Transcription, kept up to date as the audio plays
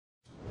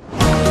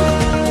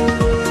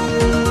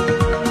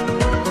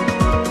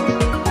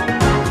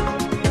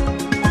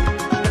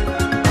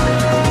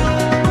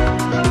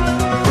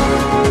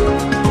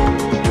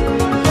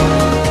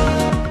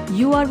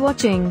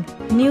watching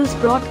news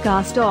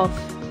broadcast of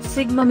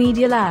Sigma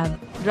Media Lab,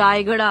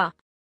 Rayagada.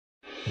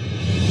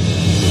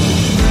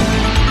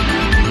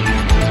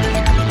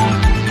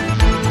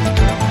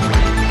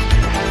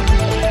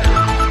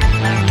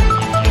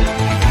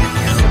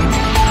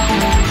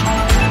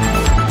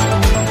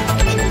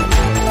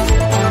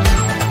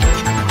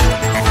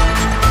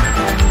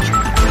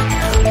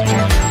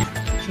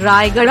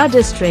 Rayagada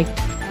District.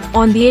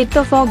 On the 8th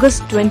of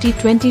August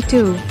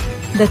 2022,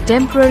 the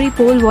temporary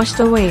pole washed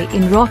away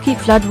in rocky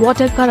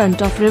floodwater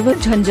current of River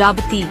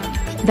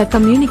Jhanajabati. The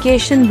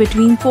communication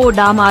between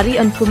Podamari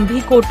and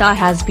Kumbhikota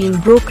has been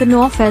broken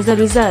off as a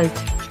result.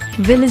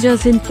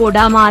 Villagers in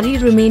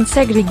Podamari remain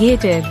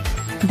segregated.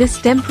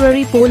 This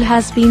temporary pole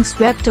has been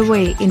swept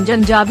away in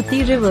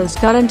Jhanjabati River's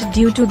current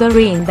due to the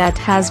rain that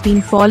has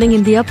been falling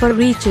in the upper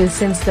reaches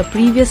since the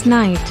previous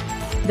night.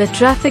 The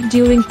traffic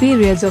during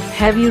periods of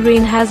heavy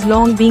rain has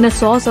long been a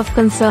source of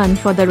concern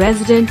for the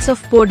residents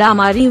of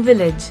Podamari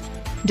village.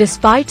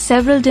 Despite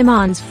several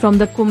demands from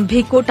the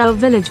Kumbhikota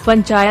Village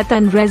Panchayat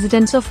and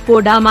residents of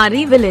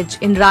Podamari village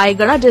in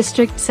Rayagada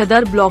District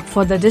Sadar Block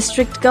for the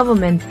district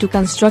government to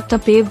construct a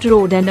paved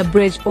road and a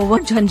bridge over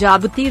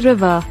Jhanjabati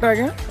River.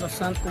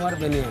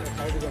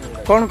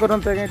 कौन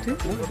करते हैं ठीक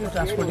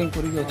transporting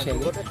करी अछि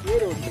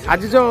आगे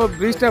आज जो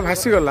bridge टा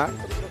भासी गला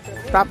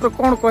तापर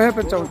कौन कहे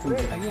पे चाहूँ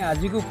आगे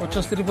आज को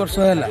 75 वर्ष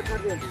हैला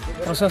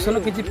प्रशासन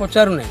किछि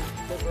पचारु नै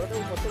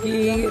कि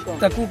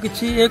ताकू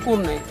किछि ए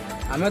कोन नै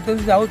आमे त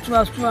जाउछु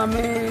आसु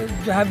आमे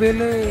जहा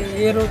बेले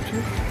ए रहछु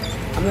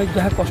आमे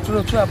जहा कष्ट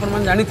रहछु अपन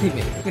मन जानि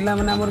थिबे पिला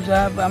माने हमर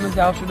जहा आमे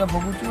जाउ सुदा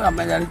भगुछु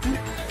आमे जानिछु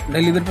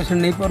डेलीवरी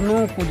पेशेंट नै परनु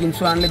को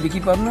जिंसो आनले बिकी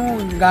परनु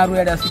गारू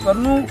एडे आसी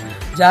परनु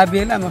जहा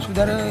बेले आमे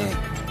सुदार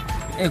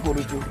ए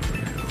करूछु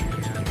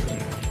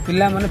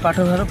पिला माने पाठ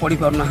घर पढ़ी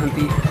पार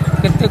नाहंती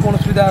केते कोन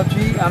सुविधा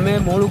अछि आमे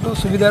मौलिक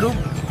सुविधारो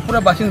पूरा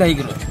बासिंदा ही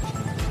गेलो.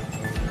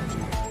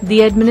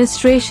 The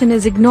administration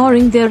is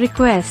ignoring their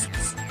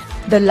requests.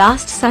 The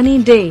last sunny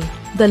day,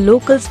 the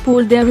locals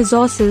pooled their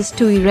resources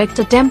to erect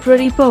a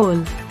temporary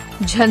pole.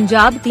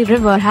 Jhanjabati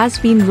River has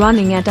been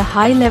running at a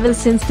high level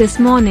since this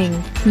morning,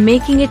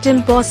 making it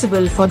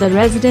impossible for the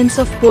residents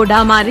of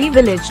Podamari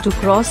village to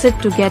cross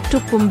it to get to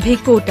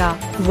Kumbhikota,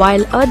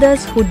 while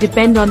others who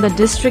depend on the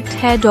district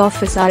head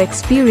office are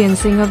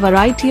experiencing a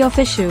variety of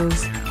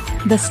issues.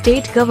 The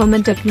state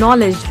government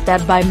acknowledged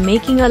that by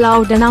making a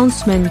loud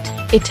announcement,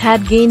 it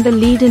had gained the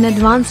lead in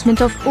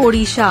advancement of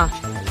Odisha.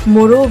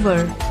 Moreover,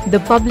 the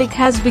public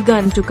has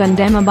begun to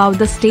condemn about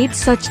the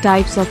state's such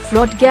types of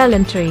fraught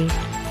gallantry.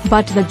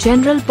 But the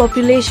general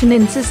population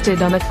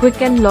insisted on a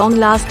quick and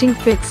long-lasting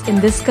fix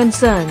in this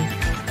concern.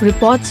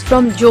 Reports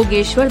from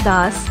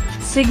Jogeswar,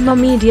 Sigma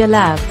Media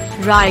Lab,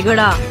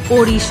 Rayagada,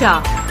 Odisha.